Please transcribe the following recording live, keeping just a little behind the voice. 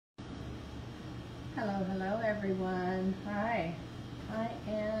Hello everyone. Hi. I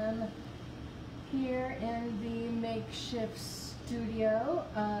am here in the makeshift studio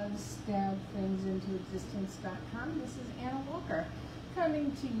of StabThingsIntoExistence.com. This is Anna Walker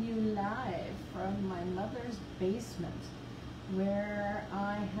coming to you live from my mother's basement, where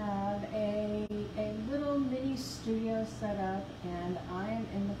I have a little mini studio set up, and I am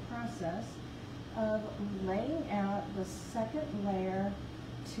in the process of laying out the second layer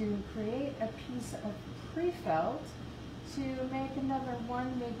to create a piece of pre-felt to make another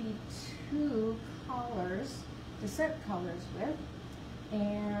one, maybe two collars to set colors with.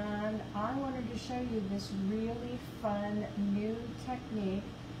 And I wanted to show you this really fun new technique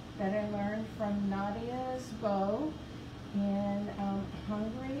that I learned from Nadia's bow in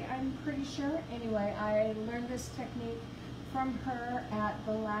Hungary, I'm pretty sure. Anyway, I learned this technique from her at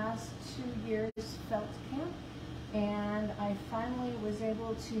the last 2 years felt camp, and I finally was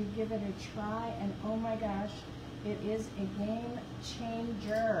able to give it a try, and oh my gosh, it is a game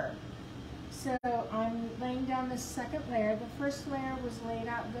changer. So I'm laying down the second layer. The first layer was laid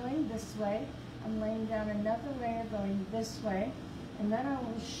out going this way. I'm laying down another layer going this way, and then I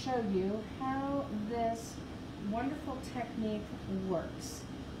will show you how this wonderful technique works.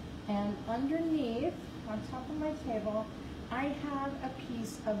 And underneath, on top of my table, I have a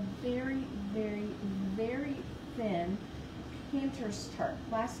piece of very, very, very thin painter's tarp,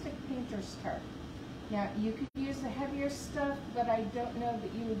 plastic painter's tarp. Now, you could use the heavier stuff, but I don't know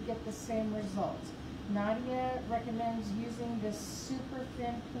that you would get the same results. Nadia recommends using this super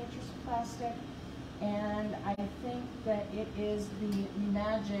thin painter's plastic, and I think that it is the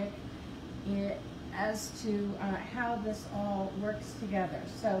magic as to how this all works together.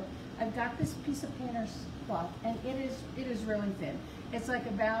 So I've got this piece of painter's cloth, and it is really thin. It's like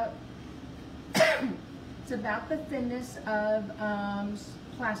about it's about the thinness of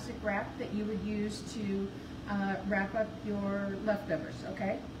plastic wrap that you would use to wrap up your leftovers,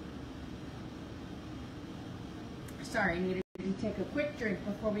 okay? Sorry, I needed to take a quick drink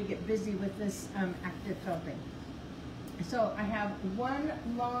before we get busy with this active felting. So I have one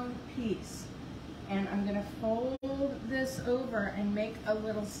long piece, and I'm gonna fold this over and make a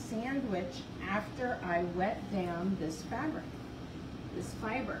little sandwich after I wet down this fabric, this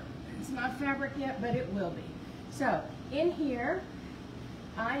fiber. It's not fabric yet, but it will be. So in here,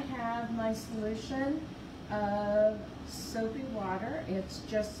 I have my solution of soapy water. It's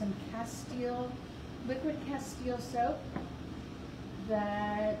just some Castile, liquid Castile soap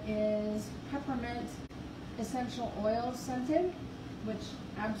that is peppermint essential oil scented, which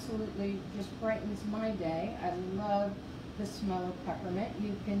absolutely just brightens my day. I love the smell of peppermint.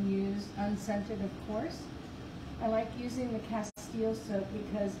 You can use unscented, of course. I like using the Castile soap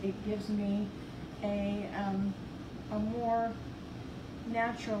because it gives me a more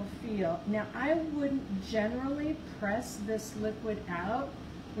natural feel. Now, I wouldn't generally press this liquid out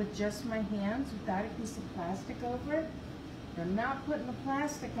with just my hands without a piece of plastic over it. I'm not putting the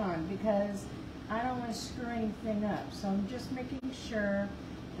plastic on because I don't want to screw anything up. So I'm just making sure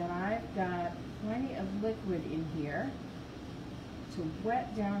that I've got plenty of liquid in here to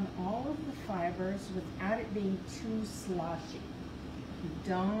wet down all of the fibers without it being too sloshy. You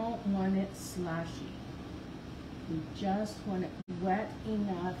don't want it sloshy. You just want it wet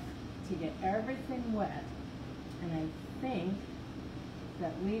enough to get everything wet. And I think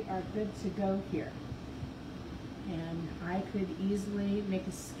that we are good to go here. And I could easily make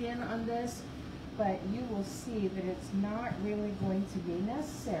a skin on this, but you will see that it's not really going to be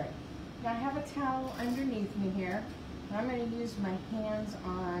necessary. Now I have a towel underneath me here. I'm going to use my hands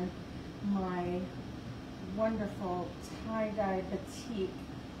on my wonderful tie-dye batik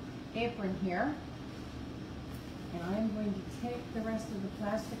apron here. And I'm going to take the rest of the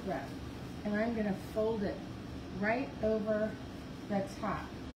plastic wrap and I'm going to fold it right over the top.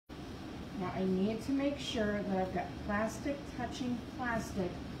 Now I need to make sure that I've got plastic touching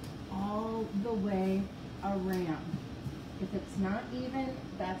plastic all the way around. If it's not even,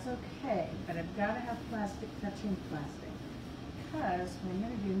 that's okay, but I've got to have plastic touching plastic. Because what I'm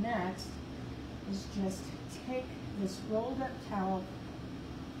going to do next is just take this rolled up towel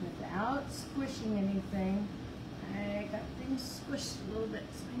without squishing anything. I got things squished a little bit,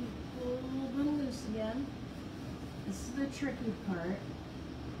 so I need to pull a little loose again. This is the tricky part,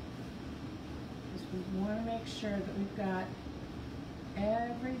 because we want to make sure that we've got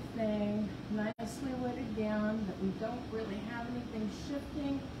everything nicely wetted down, that we don't really have anything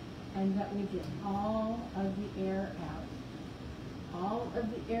shifting, and that we get all of the air out. All of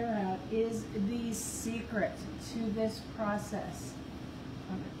the air out is the secret to this process.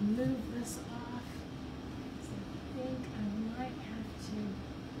 I'm going to move this off. I think I might have to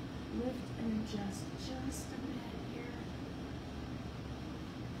lift and readjust just a bit here.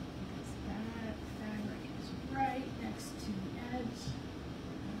 Because that fabric is right next to the edge.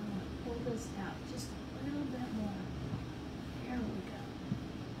 I want to pull this out just a little bit more. There we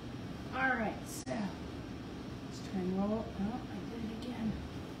go. All right, so let's try and roll. Oh, I did it again.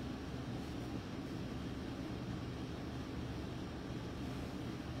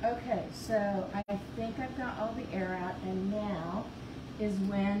 Okay, so I think I've got all the air out, and now is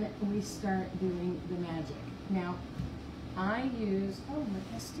when we start doing the magic. Now, I use, oh, my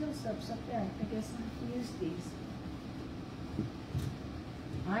Castile soap's up there. I guess I have to use these.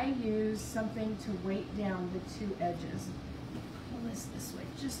 I use something to weight down the two edges. Pull this way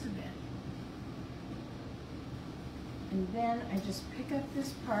just a bit. And then I just pick up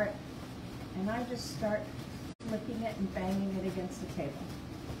this part, and I just start flicking it and banging it against the table.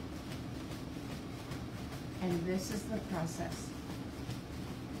 And this is the process.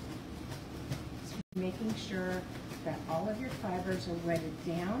 It's making sure that all of your fibers are wetted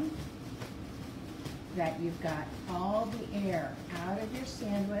down, that you've got all the air out of your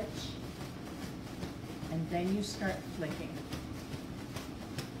sandwich, and then you start flicking.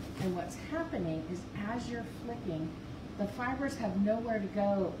 And what's happening is as you're flicking, the fibers have nowhere to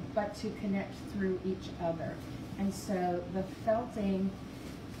go but to connect through each other. And so the felting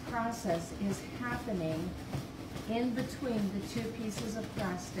process is happening in between the two pieces of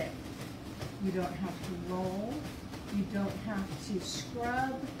plastic. You don't have to roll, you don't have to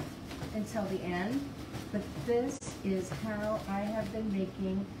scrub until the end, but this is how I have been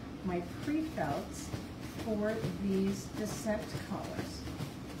making my pre-felts for these descent collars.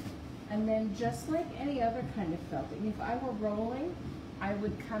 And then just like any other kind of felting, if I were rolling, I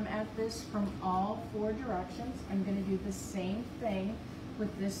would come at this from all four directions. I'm going to do the same thing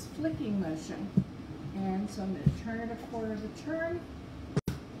with this flicking motion. And so I'm going to turn it a quarter of a turn.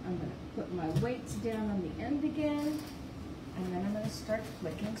 I'm going to put my weights down on the end again, and then I'm going to start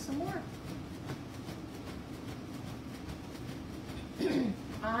flicking some more.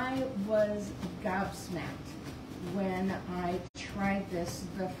 I was gobsmacked when I tried this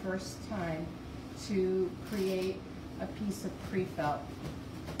the first time to create a piece of pre-felt.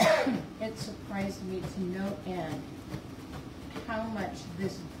 It surprised me to no end how much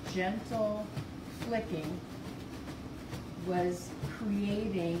this gentle flicking was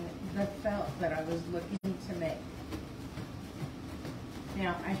creating the felt that I was looking to make.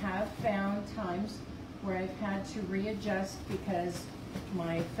 Now, I have found times where I've had to readjust because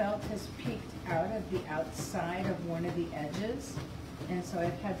my felt has peeked out of the outside of one of the edges, and so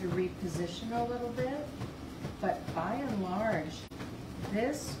I've had to reposition a little bit. But by and large,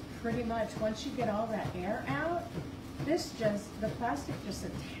 this pretty much, once you get all that air out, the plastic just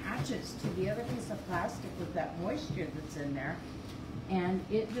attaches to the other piece of plastic with that moisture that's in there, and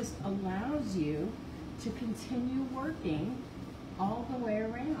it just allows you to continue working all the way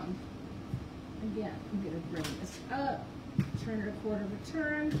around. Again, I'm going to bring this up, turn it a quarter of a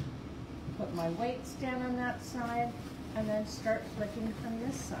turn, put my weights down on that side, and then start flicking from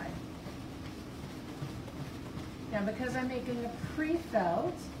this side. Now, because I'm making a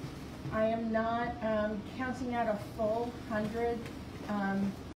pre-felt, I am not counting out a full 100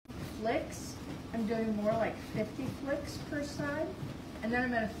 flicks. I'm doing more like 50 flicks per side. And then I'm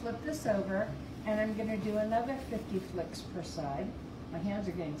going to flip this over, and I'm going to do another 50 flicks per side. My hands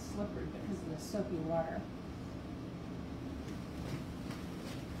are getting slippery because of the soapy water.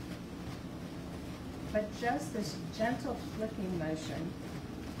 But just this gentle flicking motion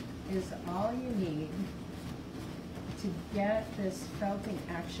is all you need to get this felting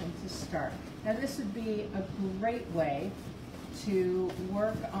action to start. Now, this would be a great way to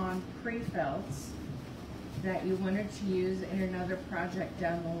work on pre-felts that you wanted to use in another project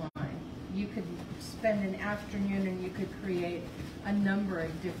down the line. You could spend an afternoon and you could create a number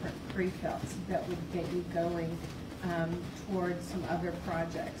of different pre-felts that would get you going towards some other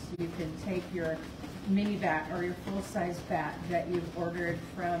projects. You could take your mini bat or your full-size bat that you've ordered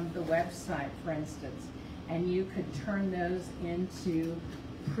from the website, for instance, and you could turn those into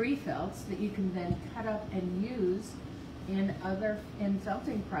pre-felts that you can then cut up and use in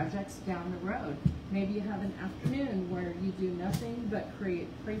felting projects down the road. Maybe you have an afternoon where you do nothing but create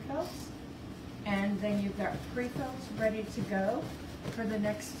pre-felts, and then you've got pre-felts ready to go for the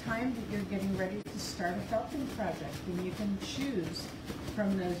next time that you're getting ready to start a felting project. And you can choose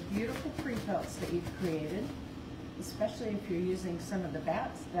from those beautiful pre-felts that you've created, especially if you're using some of the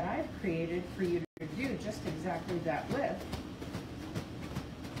bats that I've created for you to do just exactly that with.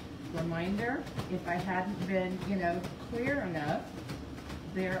 Reminder, if I hadn't been, clear enough,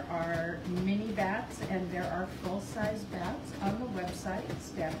 There are mini bats and there are full-size bats on the website,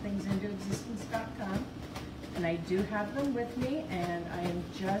 stampthingsintoexistence.com. And I do have them with me, and I am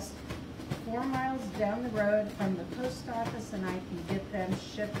just 4 miles down the road from the post office, and I can get them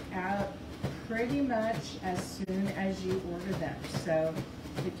shipped out pretty much as soon as you order them. So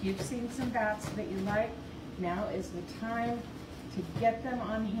if you've seen some bats that you like, now is the time to get them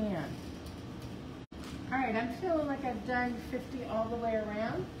on hand. All right, I'm feeling like I've done 50 all the way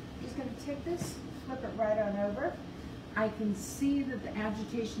around. I'm just gonna take this, flip it right on over. I can see that the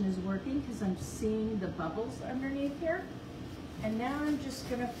agitation is working because I'm seeing the bubbles underneath here. And now I'm just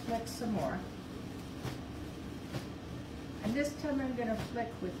gonna flick some more. And this time I'm gonna flick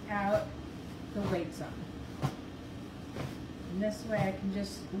without the weights on. And this way I can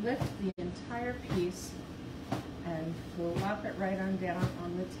just lift the entire piece and flop it right on down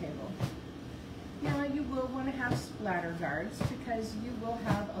on the table. Now you will want to have splatter guards because you will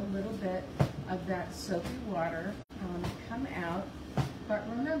have a little bit of that soapy water come out. But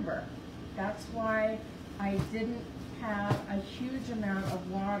remember, that's why I didn't have a huge amount of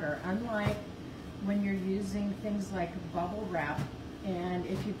water, unlike when you're using things like bubble wrap, and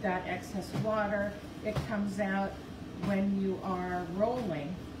if you've got excess water, it comes out when you are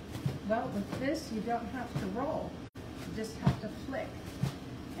rolling. Well, with this, you don't have to roll. You just have to flick.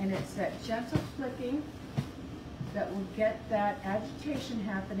 And it's that gentle flicking that will get that agitation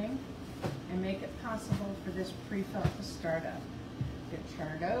happening and make it possible for this pre-felt to start up. Get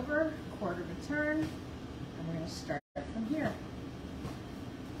turned over, quarter of a turn, and we're going to start from here.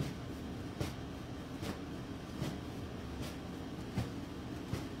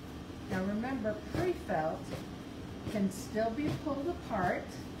 Now remember, pre-felt can still be pulled apart,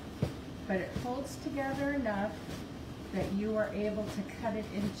 but it holds together enough that you are able to cut it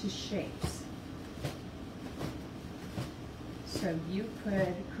into shapes. So you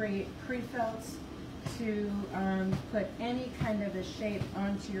could create pre-felts to put any kind of a shape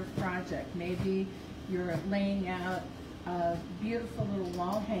onto your project. Maybe you're laying out a beautiful little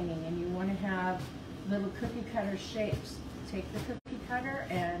wall hanging and you want to have little cookie cutter shapes. Take the cookie cutter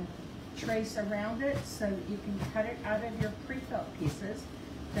and trace around it so that you can cut it out of your pre-felt pieces,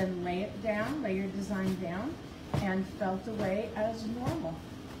 then lay it down, lay your design down, and felt away as normal.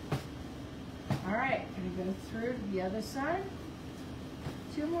 All right, I'm going to go through to the other side.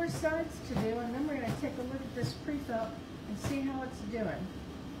 2 more sides to do, and then we're going to take a look at this pre-felt and see how it's doing.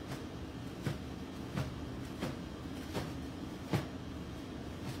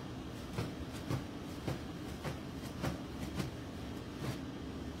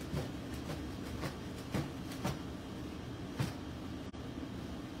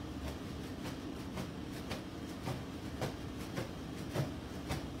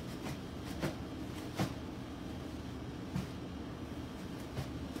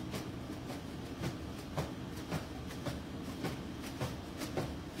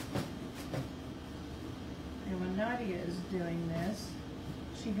 Is doing this.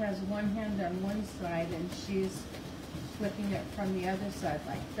 She has one hand on one side and she's flipping it from the other side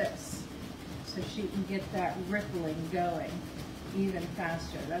like this, so she can get that rippling going even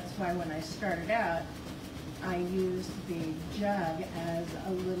faster. That's why when I started out, I used the jug as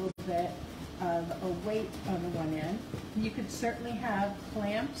a little bit of a weight on the one end. You could certainly have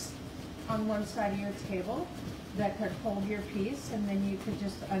clamps on one side of your table that could hold your piece, and then you could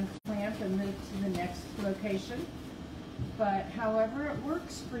just unclamp and move to the next location. But however it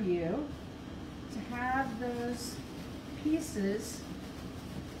works for you, to have those pieces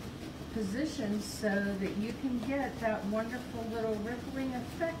positioned so that you can get that wonderful little rippling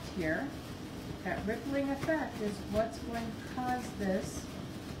effect here. That rippling effect is what's going to cause this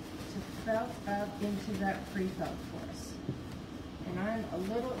to felt up into that pre-felt for us. And I'm a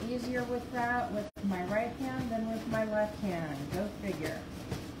little easier with that with my right hand than with my left hand. Go figure.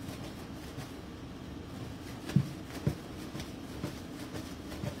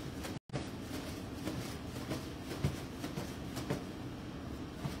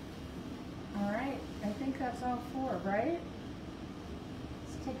 That's all 4, right?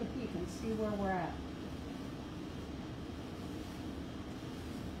 Let's take a peek and see where we're at.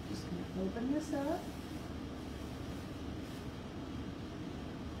 Just going to open this up.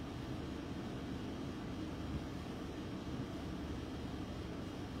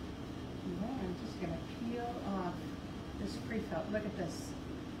 And then I'm just going to peel off this pre-felt. Look at this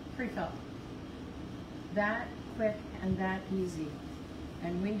pre-felt. That quick and that easy.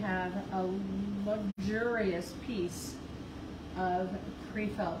 And we have a luxurious piece of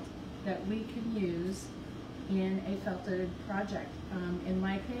pre-felt that we can use in a felted project. In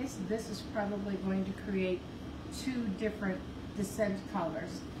my case, this is probably going to create 2 different descent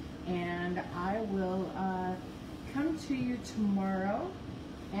collars. And I will come to you tomorrow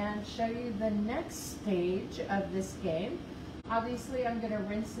and show you the next stage of this game. Obviously, I'm going to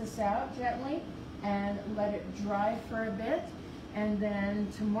rinse this out gently and let it dry for a bit. And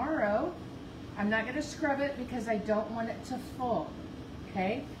then tomorrow, I'm not going to scrub it because I don't want it to full,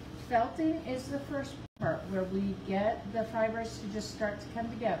 okay? Felting is the first part where we get the fibers to just start to come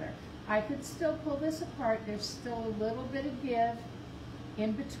together. I could still pull this apart. There's still a little bit of give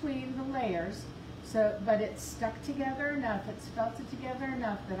in between the layers, but it's stuck together enough, it's felted together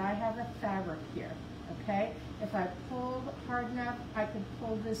enough that I have a fabric here, okay? If I pulled hard enough, I could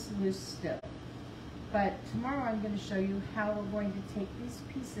pull this loose still. But tomorrow I'm going to show you how we're going to take these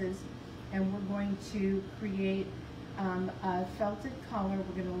pieces and we're going to create a felted collar.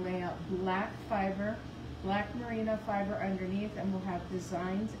 We're going to lay out black fiber, black merino fiber underneath, and we'll have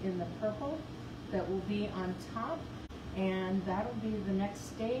designs in the purple that will be on top. And that'll be the next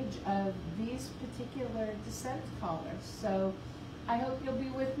stage of these particular descent collars. So I hope you'll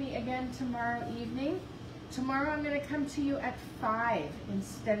be with me again tomorrow evening. Tomorrow I'm going to come to you at 5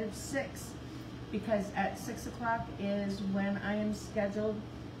 instead of 6, because at 6 o'clock is when I am scheduled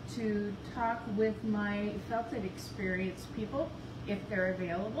to talk with my felted experience people, if they're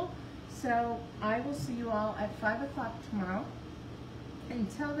available. So I will see you all at 5 o'clock tomorrow.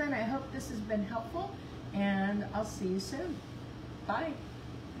 Until then, I hope this has been helpful, and I'll see you soon. Bye.